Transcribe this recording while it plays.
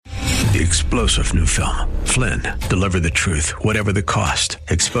the explosive new film, Flynn, deliver the truth, whatever the cost,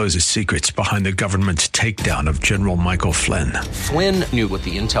 exposes secrets behind the government's takedown of General Michael Flynn. Flynn knew what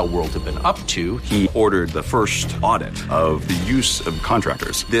the intel world had been up to. He ordered the first audit of the use of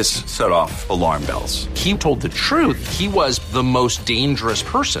contractors. This set off alarm bells. He told the truth. He was the most dangerous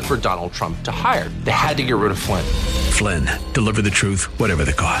person for Donald Trump to hire. They had to get rid of Flynn. Flynn, deliver the truth, whatever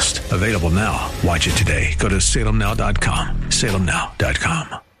the cost. Available now. Watch it today. Go to salemnow.com.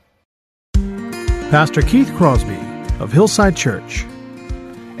 salemnow.com. Pastor Keith Crosby of Hillside Church.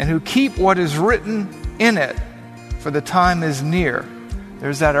 And who keep what is written in it, for the time is near.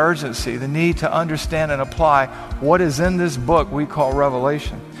 There's that urgency, the need to understand and apply what is in this book we call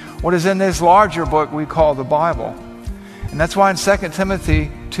Revelation, what is in this larger book we call the Bible. And that's why in 2 Timothy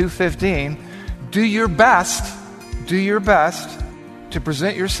 2:15, do your best to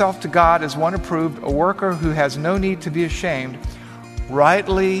present yourself to God as one approved, a worker who has no need to be ashamed,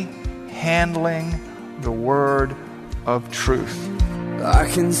 rightly handling the word of truth. I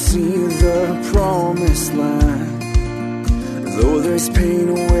can see the promised land, though there's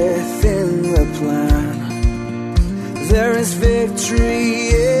pain within the plan. There is victory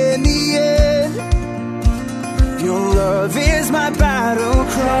in the end. Your love is my battle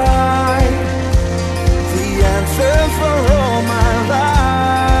cry, the answer for all my life.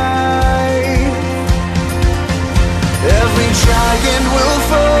 Every giant will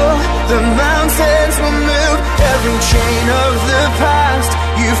fall, the mountains will move, every chain of the past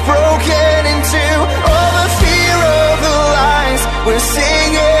you've broken into. All the fear of the lies, we're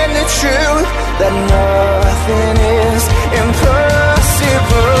singing the truth, that nothing is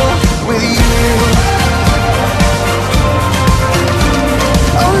impossible with you.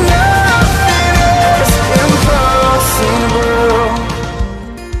 Oh, nothing is impossible.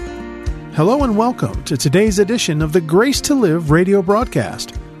 Hello and welcome to today's edition of the Grace to Live radio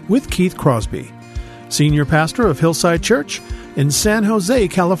broadcast with Keith Crosby, Senior Pastor of Hillside Church in San Jose,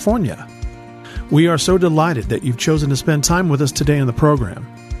 California. We are so delighted that you've chosen to spend time with us today on the program.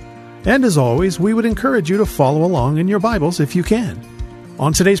 And as always, we would encourage you to follow along in your Bibles if you can.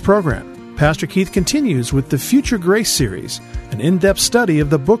 On today's program, Pastor Keith continues with the Future Grace series, an in-depth study of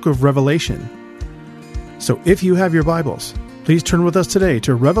the book of Revelation. So if you have your Bibles, please turn with us today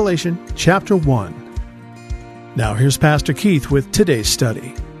to Revelation chapter 1. Now here's Pastor Keith with today's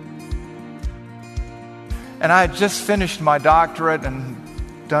study. And I had just finished my doctorate and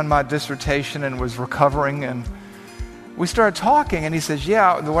done my dissertation and was recovering, and we started talking, and he says,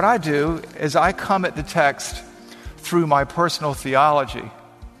 yeah, what I do is I come at the text through my personal theology,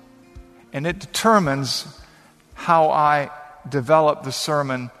 and it determines how I develop the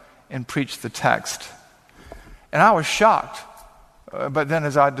sermon and preach the text. And I was shocked, but then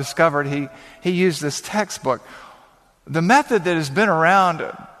as I discovered, he used this textbook. The method that has been around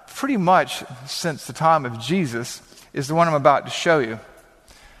pretty much since the time of Jesus is the one I'm about to show you.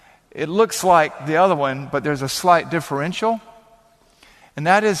 It looks like the other one, but there's a slight differential. And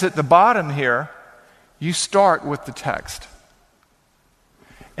that is at the bottom here, you start with the text.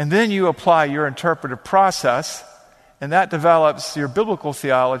 And then you apply your interpretive process, and that develops your biblical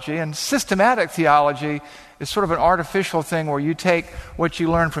theology. And systematic theology is sort of an artificial thing where you take what you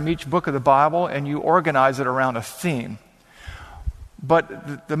learn from each book of the Bible and you organize it around a theme.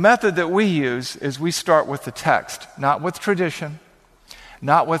 But the method that we use is we start with the text, not with tradition,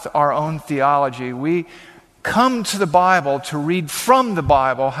 not with our own theology. We come to the Bible to read from the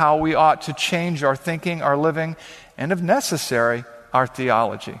Bible how we ought to change our thinking, our living, and if necessary, our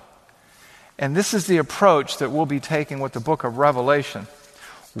theology. And this is the approach that we'll be taking with the book of Revelation.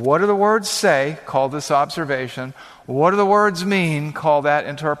 What do the words say? Call this observation. What do the words mean? Call that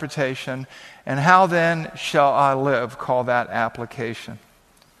interpretation. And how then shall I live? Call that application.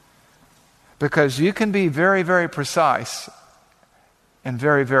 Because you can be very, very precise and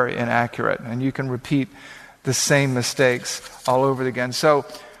very, very inaccurate. And you can repeat the same mistakes all over again. So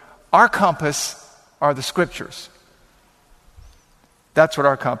our compass are the Scriptures. That's what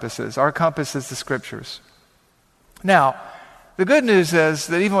our compass is. Our compass is the Scriptures. Now, the good news is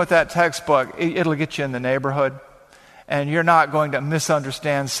that even with that textbook, it'll get you in the neighborhood. And you're not going to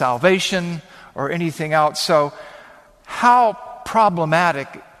misunderstand salvation or anything else. So how problematic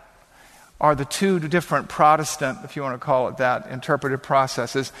are the two different Protestant, if you want to call it that, interpretive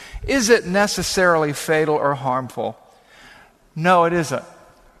processes? Is it necessarily fatal or harmful? No, it isn't.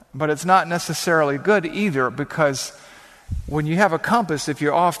 But it's not necessarily good either, because when you have a compass, if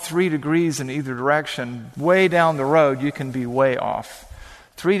you're off 3 degrees in either direction, way down the road, you can be way off.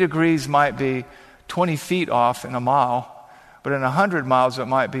 3 degrees might be 20 feet off in a mile, but in 100 miles it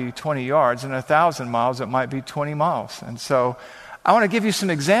might be 20 yards, and 1,000 miles it might be 20 miles. And so I want to give you some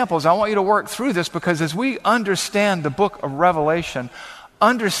examples. I want you to work through this, because as we understand the book of Revelation,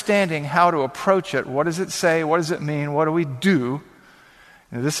 understanding how to approach it, what does it say, what does it mean, what do we do?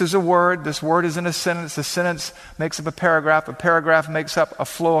 This is a word. This word is in a sentence. The sentence makes up a paragraph makes up a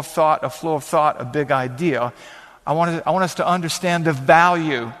flow of thought, a big idea. I want us to understand the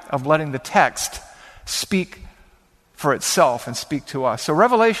value of letting the text speak for itself and speak to us. So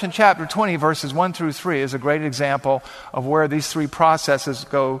Revelation chapter 20, verses 1 through 3 is a great example of where these three processes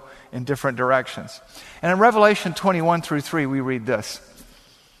go in different directions. And in Revelation 21 through 3, we read this.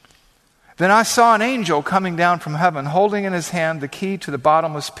 Then I saw an angel coming down from heaven, holding in his hand the key to the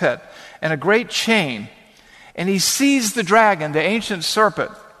bottomless pit and a great chain. And he seized the dragon, the ancient serpent,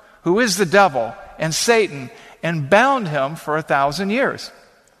 who is the devil and Satan, and bound him for 1,000 years.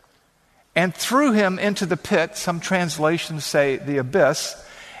 And threw him into the pit, some translations say the abyss,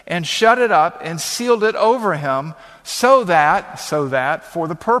 and shut it up and sealed it over him so that, for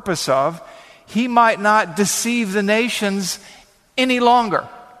the purpose of, he might not deceive the nations any longer,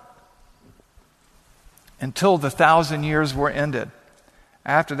 until the 1,000 years were ended.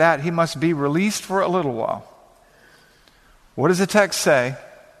 After that, he must be released for a little while. What does the text say?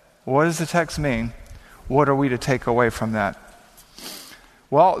 What does the text mean? What are we to take away from that?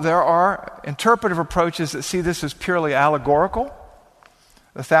 Well, there are interpretive approaches that see this as purely allegorical.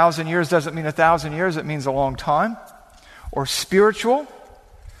 1,000 years doesn't mean 1,000 years, it means a long time. Or spiritual.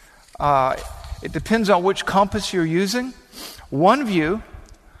 It depends on which compass you're using. One view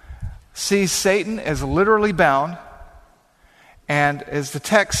sees Satan as literally bound, and as the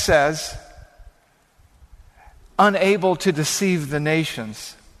text says, unable to deceive the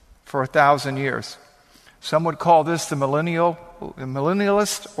nations for 1,000 years. Some would call this the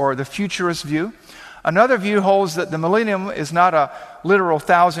millennialist or the futurist view. Another view holds that the millennium is not a literal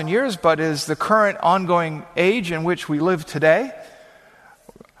 1,000 years, but is the current ongoing age in which we live today,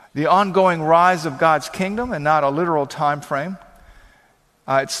 the ongoing rise of God's kingdom, and not a literal time frame.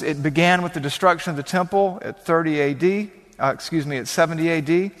 It began with the destruction of the temple at 70 AD,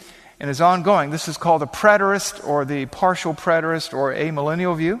 and is ongoing. This is called the preterist or the partial preterist or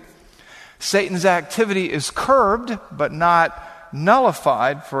amillennial view. Satan's activity is curbed, but not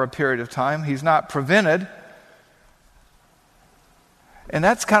nullified for a period of time. He's not prevented. And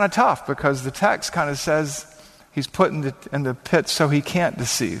that's kind of tough, because the text kind of says he's put in the pit so he can't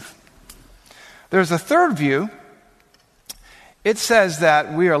deceive. There's a third view. It says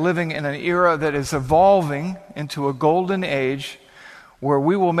that we are living in an era that is evolving into a golden age where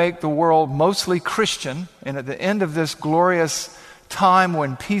we will make the world mostly Christian, and at the end of this glorious time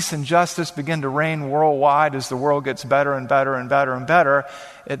when peace and justice begin to reign worldwide as the world gets better and better and better and better,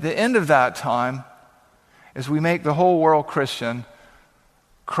 at the end of that time, as we make the whole world Christian,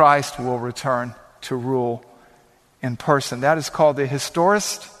 Christ will return to rule in person. That is called the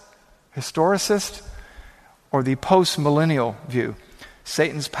historicist, or the post-millennial view.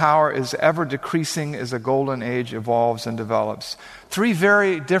 Satan's power is ever decreasing as a golden age evolves and develops. Three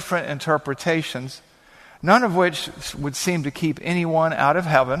very different interpretations, none of which would seem to keep anyone out of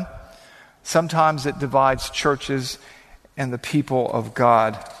heaven. Sometimes it divides churches and the people of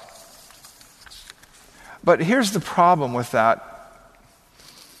God. But here's the problem with that.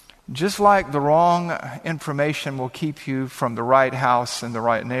 Just like the wrong information will keep you from the right house in the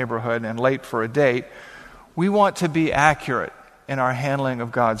right neighborhood and late for a date, we want to be accurate in our handling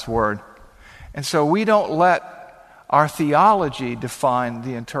of God's Word. And so we don't let our theology define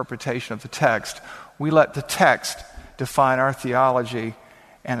the interpretation of the text. We let the text define our theology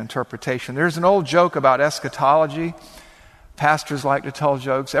and interpretation. There's an old joke about eschatology. Pastors like to tell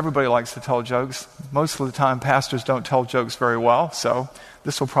jokes. Everybody likes to tell jokes. Most of the time, pastors don't tell jokes very well, so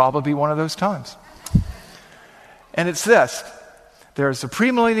this will probably be one of those times. And it's this. There's the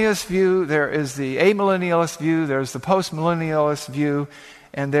premillennialist view, there is the amillennialist view, there's the postmillennialist view,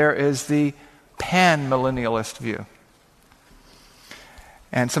 and there is the panmillennialist view.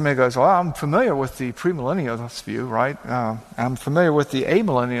 And somebody goes, well, I'm familiar with the premillennialist view, right? I'm familiar with the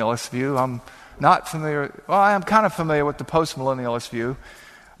amillennialist view. I'm not familiar, well, I am kind of familiar with the postmillennialist view.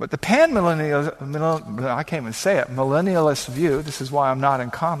 But the panmillennialist, I can't even say it, millennialist view, this is why I'm not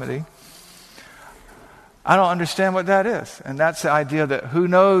in comedy, I don't understand what that is. And that's the idea that who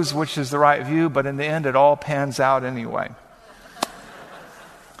knows which is the right view, but in the end it all pans out anyway.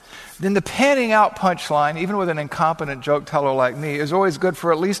 Then the panning out punchline, even with an incompetent joke teller like me, is always good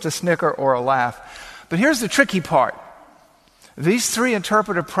for at least a snicker or a laugh. But here's the tricky part. These three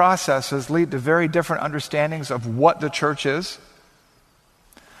interpretive processes lead to very different understandings of what the church is,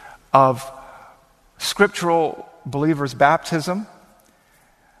 of scriptural believers' baptism,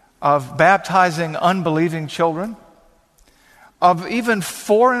 of baptizing unbelieving children, of even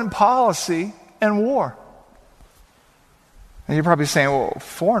foreign policy and war. And you're probably saying, well,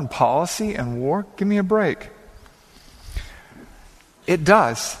 foreign policy and war? Give me a break. It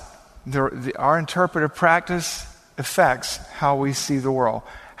does. Our interpretive practice affects how we see the world.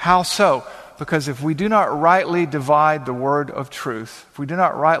 How so? Because if we do not rightly divide the word of truth, if we do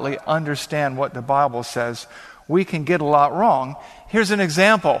not rightly understand what the Bible says, we can get a lot wrong. Here's an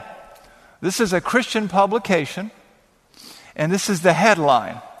example. This is a Christian publication, and this is the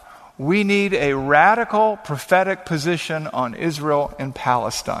headline. We need a radical prophetic position on Israel and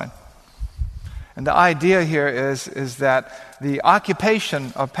Palestine. And the idea here is that the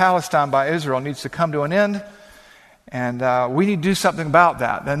occupation of Palestine by Israel needs to come to an end, and we need to do something about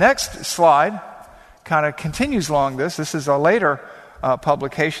that. The next slide kind of continues along this. This is a later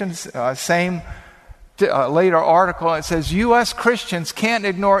publication, same later article. It says, U.S. Christians can't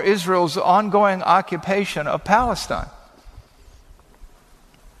ignore Israel's ongoing occupation of Palestine.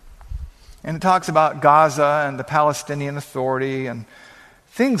 And it talks about Gaza and the Palestinian Authority and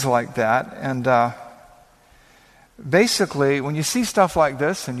things like that. And basically, when you see stuff like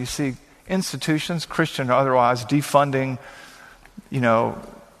this and you see institutions, Christian or otherwise, defunding,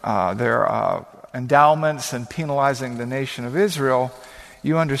 their endowments and penalizing the nation of Israel,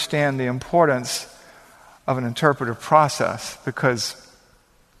 you understand the importance of an interpretive process, because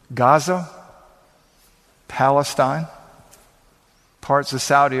Gaza, Palestine, parts of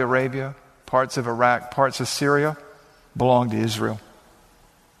Saudi Arabia, parts of Iraq, parts of Syria belong to Israel.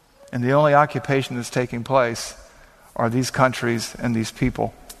 And the only occupation that's taking place are these countries and these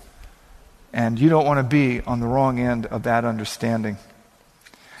people. And you don't want to be on the wrong end of that understanding.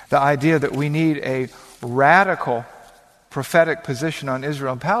 The idea that we need a radical prophetic position on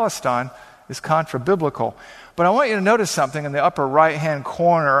Israel and Palestine is contra-biblical. But I want you to notice something in the upper right-hand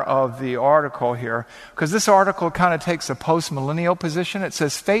corner of the article here, because this article kind of takes a post-millennial position. It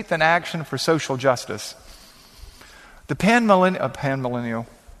says, faith and action for social justice. The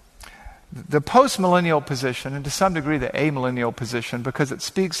the post-millennial position, and to some degree the amillennial position, because it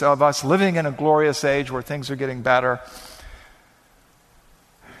speaks of us living in a glorious age where things are getting better,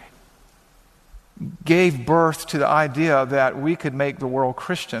 gave birth to the idea that we could make the world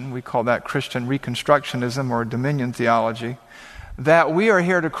Christian. We call that Christian Reconstructionism or dominion theology. That we are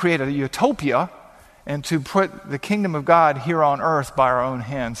here to create a utopia and to put the kingdom of God here on earth by our own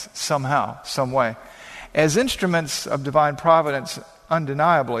hands somehow, some way. As instruments of divine providence,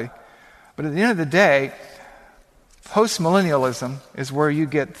 undeniably. But at the end of the day, postmillennialism is where you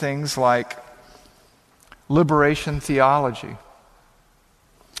get things like liberation theology,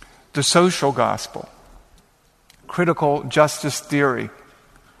 the social gospel, critical justice theory.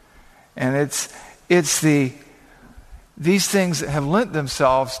 And it's these things that have lent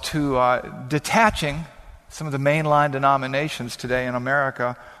themselves to detaching some of the mainline denominations today in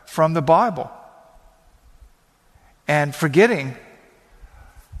America from the Bible and forgetting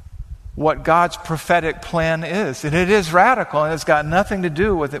what God's prophetic plan is. And it is radical, and it's got nothing to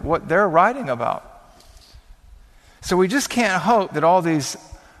do with what they're writing about. So we just can't hope that all these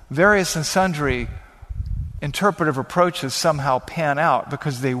various and sundry interpretive approaches somehow pan out,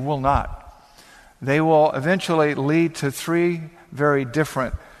 because they will not. They will eventually lead to three very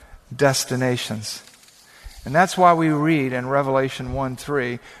different destinations. And that's why we read in Revelation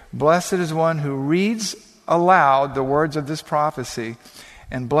 1:3, blessed is one who reads aloud the words of this prophecy,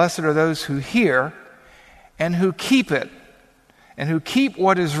 and blessed are those who hear and who keep it, and who keep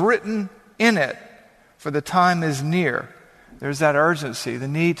what is written in it, for the time is near. There's that urgency, the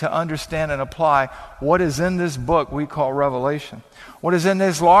need to understand and apply what is in this book we call Revelation, what is in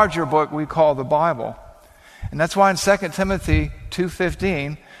this larger book we call the Bible. And that's why in 2 Timothy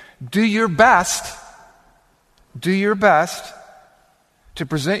 2:15, do your best to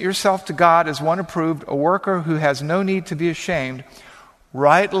present yourself to God as one approved, a worker who has no need to be ashamed,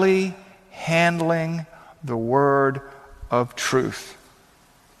 rightly handling the word of truth.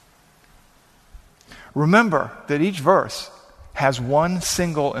 Remember that each verse has one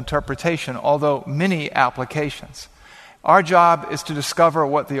single interpretation, although many applications. Our job is to discover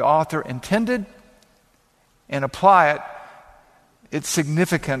what the author intended and apply its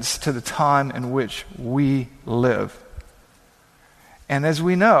significance to the time in which we live. And as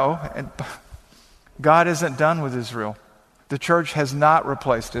we know, God isn't done with Israel. The church has not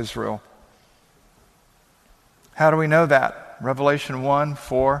replaced Israel. How do we know that? Revelation 1,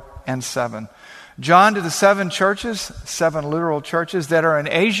 4, and 7. John to the 7 churches, 7 literal churches that are in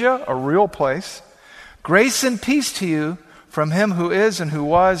Asia, a real place. Grace and peace to you from him who is and who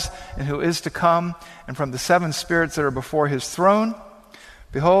was and who is to come, and from the 7 spirits that are before his throne.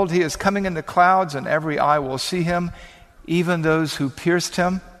 Behold, he is coming in the clouds, and every eye will see him, even those who pierced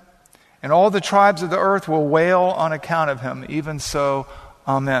him. And all the tribes of the earth will wail on account of him. Even so,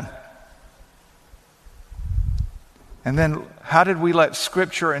 amen. And then, how did we let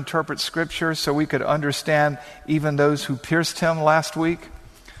Scripture interpret Scripture so we could understand even those who pierced him last week?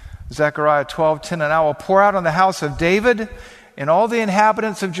 Zechariah 12:10, and I will pour out on the house of David and all the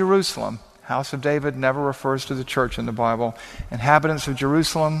inhabitants of Jerusalem. House of David never refers to the church in the Bible. Inhabitants of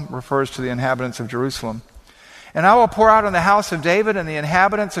Jerusalem refers to the inhabitants of Jerusalem. And I will pour out on the house of David and the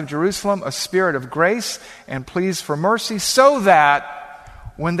inhabitants of Jerusalem a spirit of grace and pleas for mercy, so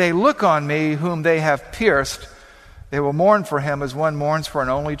that when they look on me whom they have pierced, they will mourn for him as one mourns for an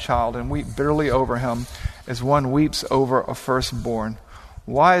only child, and weep bitterly over him as one weeps over a firstborn.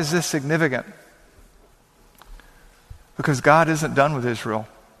 Why is this significant? Because God isn't done with Israel,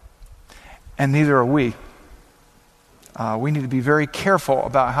 and neither are we. We need to be very careful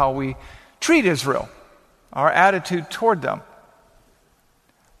about how we treat Israel, our attitude toward them.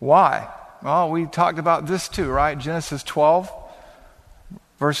 Why? Well, we talked about this too, right? Genesis 12,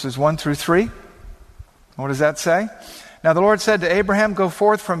 verses 1 through 3. What does that say? Now the Lord said to Abraham, go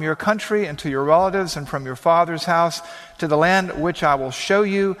forth from your country and to your relatives and from your father's house to the land which I will show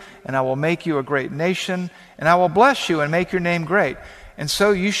you, and I will make you a great nation, and I will bless you and make your name great. And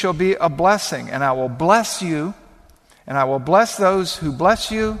so you shall be a blessing, and I will bless you, and I will bless those who bless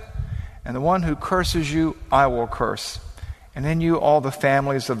you, and the one who curses you I will curse. And in you all the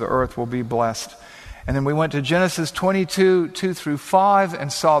families of the earth will be blessed. And then we went to Genesis 22, 2 through 5,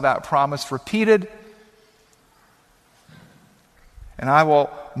 and saw that promise repeated. And I will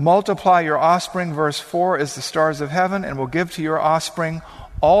multiply your offspring, verse 4, as the stars of heaven, and will give to your offspring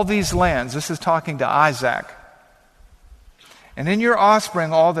all these lands. This is talking to Isaac. And in your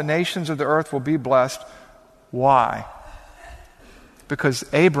offspring all the nations of the earth will be blessed. Why? Because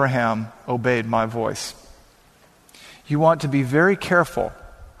Abraham obeyed my voice. You want to be very careful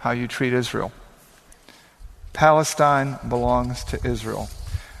how you treat Israel. Palestine belongs to Israel.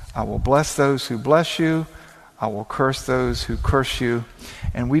 I will bless those who bless you. I will curse those who curse you.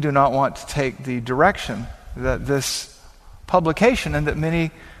 And we do not want to take the direction that this publication and that many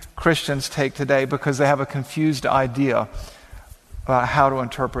Christians take today, because they have a confused idea about how to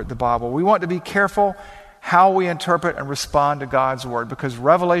interpret the Bible. We want to be careful how we interpret and respond to God's Word, because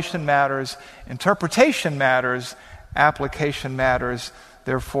revelation matters, interpretation matters, application matters.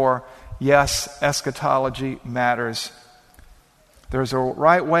 Therefore, yes, eschatology matters. There's a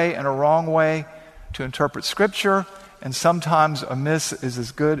right way and a wrong way to interpret Scripture, and sometimes a miss is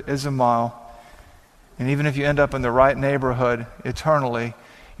as good as a mile. And even if you end up in the right neighborhood eternally,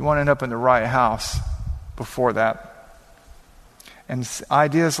 you want to end up in the right house before that. And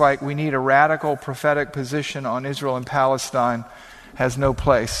ideas like we need a radical prophetic position on Israel and Palestine has no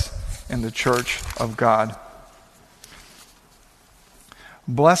place in the church of God.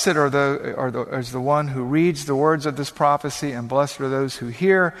 Blessed is the one who reads the words of this prophecy, and blessed are those who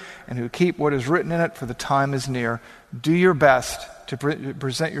hear and who keep what is written in it, for the time is near. Do your best to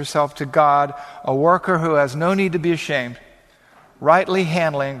present yourself to God, a worker who has no need to be ashamed, rightly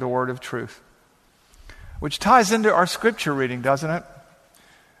handling the word of truth. Which ties into our scripture reading, doesn't it?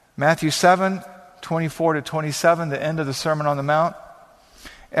 Matthew 7, 24 to 27, the end of the Sermon on the Mount.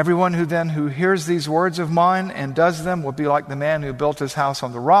 Everyone who hears these words of mine and does them will be like the man who built his house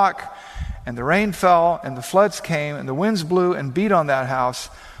on the rock, and the rain fell, and the floods came, and the winds blew and beat on that house,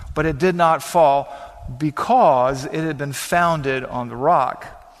 but it did not fall, because it had been founded on the rock.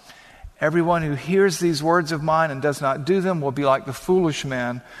 Everyone who hears these words of mine and does not do them will be like the foolish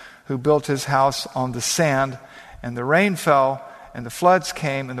man who built his house on the sand, and the rain fell, and the floods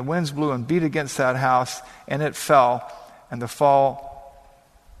came, and the winds blew and beat against that house, and it fell,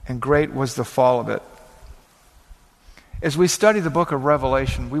 and great was the fall of it. As we study the book of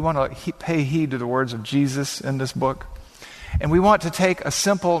Revelation, we want to pay heed to the words of Jesus in this book. And we want to take a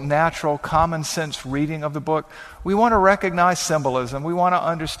simple, natural, common sense reading of the book. We want to recognize symbolism. We want to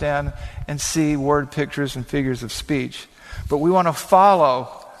understand and see word pictures and figures of speech. But we want to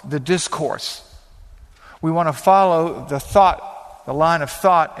follow the discourse. We want to follow the thought, the line of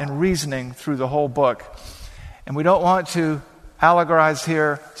thought and reasoning through the whole book. And we don't want to allegorize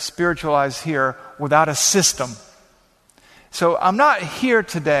here, spiritualize here, without a system. So I'm not here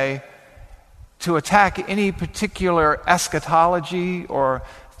today to attack any particular eschatology or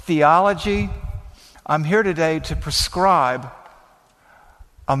theology. I'm here today to prescribe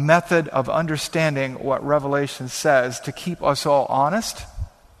a method of understanding what Revelation says, to keep us all honest,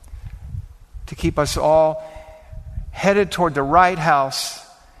 to keep us all headed toward the right house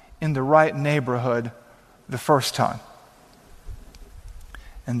in the right neighborhood the first time.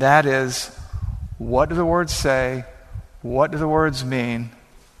 And that is, what do the words say? What do the words mean?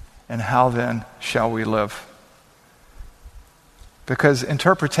 And how then shall we live? Because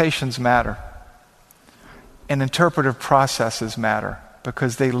interpretations matter. And interpretive processes matter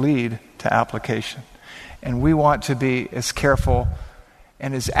because they lead to application. And we want to be as careful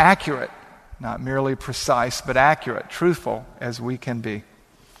and as accurate, not merely precise, but accurate, truthful as we can be.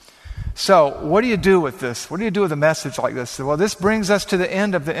 So, what do you do with this? What do you do with a message like this? Well, this brings us to the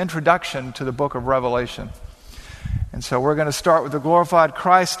end of the introduction to the book of Revelation. And so we're going to start with the glorified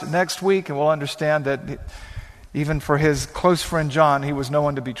Christ next week, and we'll understand that even for his close friend John, he was no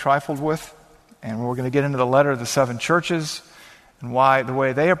one to be trifled with. And we're going to get into the letter of the 7 churches and why the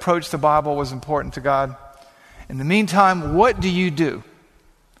way they approached the Bible was important to God. In the meantime, what do you do?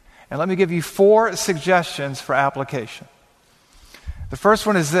 And let me give you 4 suggestions for application. The first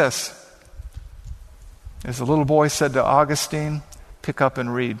one is this. As the little boy said to Augustine, pick up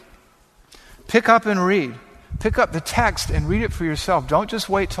and read. Pick up and read. Pick up the text and read it for yourself. Don't just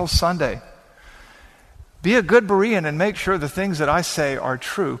wait till Sunday. Be a good Berean and make sure the things that I say are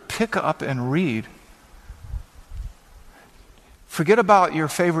true. Pick up and read. Forget about your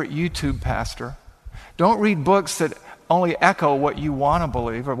favorite YouTube pastor. Don't read books that only echo what you want to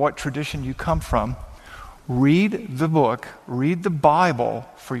believe or what tradition you come from. Read the book, read the Bible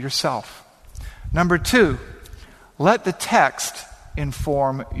for yourself. Number 2, let the text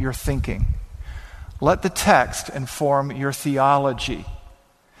inform your thinking. Let the text inform your theology.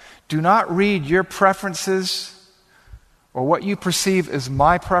 Do not read your preferences or what you perceive as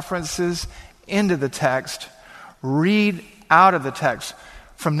my preferences into the text. Read out of the text.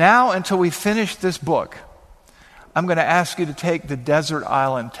 From now until we finish this book, I'm going to ask you to take the desert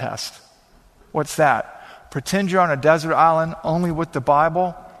island test. What's that? Pretend you're on a desert island only with the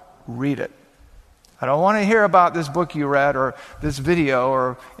Bible. Read it. I don't want to hear about this book you read or this video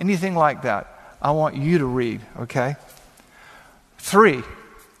or anything like that. I want you to read, okay? 3,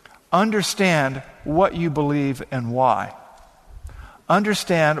 understand what you believe and why.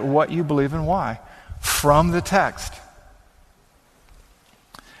 Understand what you believe and why from the text.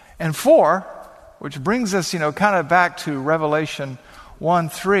 And 4, which brings us, kind of back to Revelation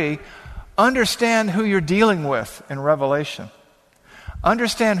 1:3, understand who you're dealing with in Revelation.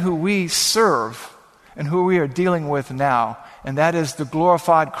 Understand who we serve and who we are dealing with now, and that is the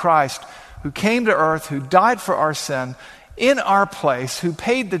glorified Christ who came to earth, who died for our sin in our place, who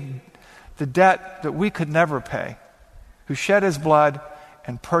paid the debt that we could never pay, who shed his blood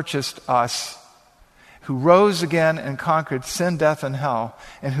and purchased us, who rose again and conquered sin, death, and hell,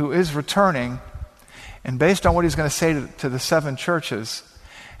 and who is returning, and based on what he's going to say to the 7 churches,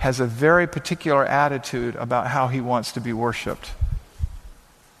 has a very particular attitude about how he wants to be worshiped.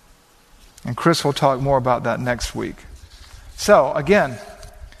 And Chris will talk more about that next week. So, again,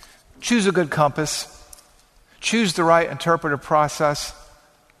 choose a good compass. Choose the right interpretive process,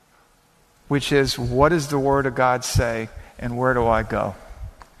 which is, what does the Word of God say and where do I go?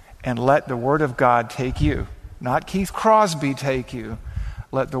 And let the Word of God take you. Not Keith Crosby take you.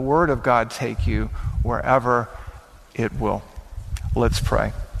 Let the Word of God take you wherever it will. Let's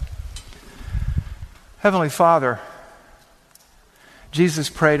pray. Heavenly Father, Jesus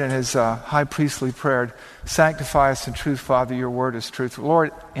prayed in his high priestly prayer, sanctify us in truth, Father, your word is truth.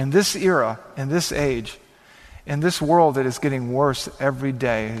 Lord, in this era, in this age, in this world that is getting worse every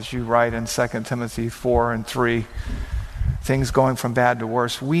day, as you write in 2 Timothy 4 and 3, things going from bad to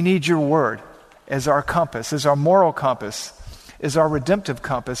worse, we need your word as our compass, as our moral compass, as our redemptive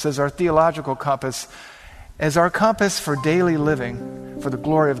compass, as our theological compass, as our compass for daily living, for the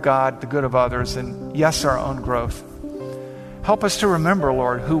glory of God, the good of others, and yes, our own growth. Help us to remember,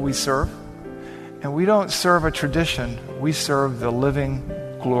 Lord, who we serve. And we don't serve a tradition. We serve the living,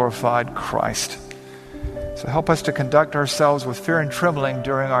 glorified Christ. So help us to conduct ourselves with fear and trembling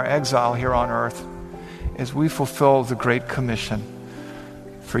during our exile here on earth as we fulfill the Great Commission.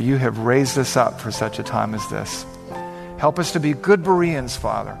 For you have raised us up for such a time as this. Help us to be good Bereans,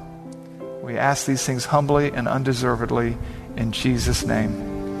 Father. We ask these things humbly and undeservedly in Jesus' name.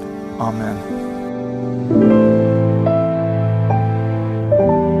 Amen.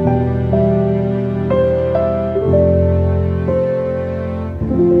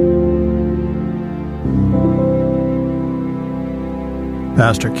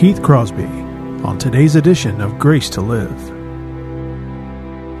 Pastor Keith Crosby on today's edition of Grace to Live.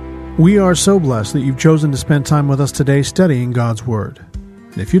 We are so blessed that you've chosen to spend time with us today studying God's Word.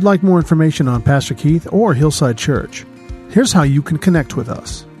 And if you'd like more information on Pastor Keith or Hillside Church, here's how you can connect with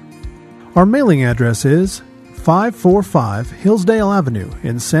us. Our mailing address is 545 Hillsdale Avenue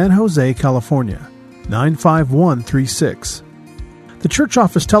in San Jose, California, 95136. The church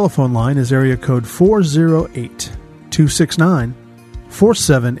office telephone line is area code 408-285-10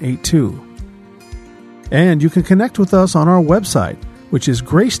 269-4782. And you can connect with us on our website, which is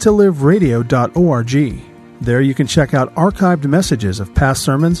gracetoliveradio.org. There you can check out archived messages of past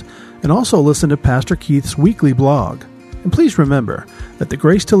sermons and also listen to Pastor Keith's weekly blog. And please remember that the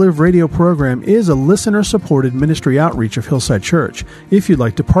Grace to Live radio program is a listener-supported ministry outreach of Hillside Church if you'd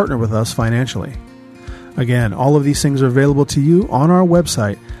like to partner with us financially. Again, all of these things are available to you on our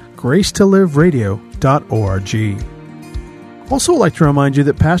website, gracetoliveradio.org. Also, I'd like to remind you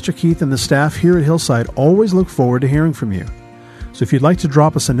that Pastor Keith and the staff here at Hillside always look forward to hearing from you. So if you'd like to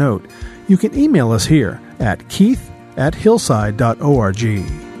drop us a note, you can email us here at keith@hillside.org.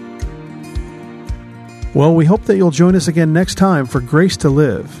 Well, we hope that you'll join us again next time for Grace to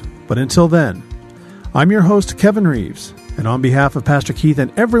Live. But until then, I'm your host, Kevin Reeves, and on behalf of Pastor Keith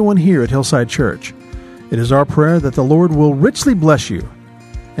and everyone here at Hillside Church, it is our prayer that the Lord will richly bless you.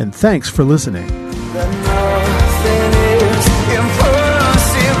 And thanks for listening. Nothing is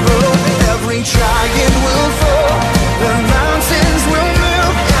impossible. Every giant will fall. The mountains will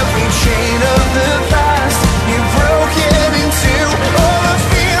move. Every chain of the past you've broken into. All the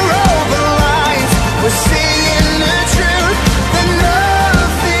fear of the lies. We're seeing the truth. That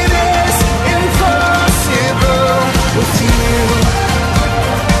nothing is impossible with you.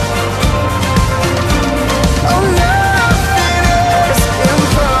 Oh, nothing is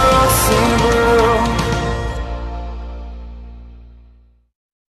impossible.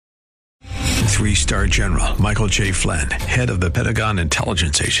 3-star General Michael J. Flynn, head of the Pentagon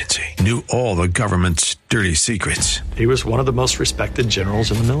Intelligence Agency, knew all the government's dirty secrets. He was one of the most respected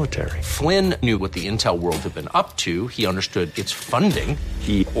generals in the military. Flynn knew what the intel world had been up to. He understood its funding.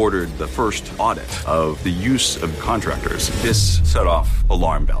 He ordered the first audit of the use of contractors. This set off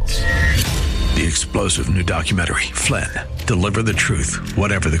alarm bells. The explosive new documentary, Flynn, Deliver the Truth,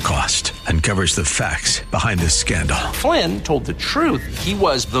 Whatever the Cost, uncovers the facts behind this scandal. Flynn told the truth. He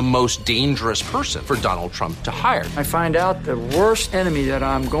was the most dangerous person for Donald Trump to hire. I find out the worst enemy that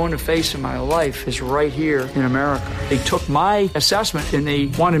I'm going to face in my life is right here in America. They took my assessment and they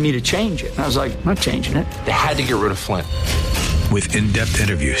wanted me to change it. And I was like, I'm not changing it. They had to get rid of Flynn. With in-depth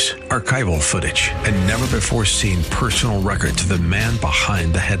interviews, archival footage, and never-before-seen personal records of the man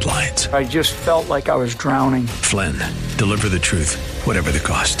behind the headlines. I just felt like I was drowning. Flynn, Deliver the Truth, Whatever the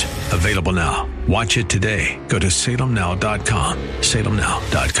Cost. Available now. Watch it today. Go to salemnow.com.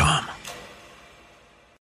 salemnow.com.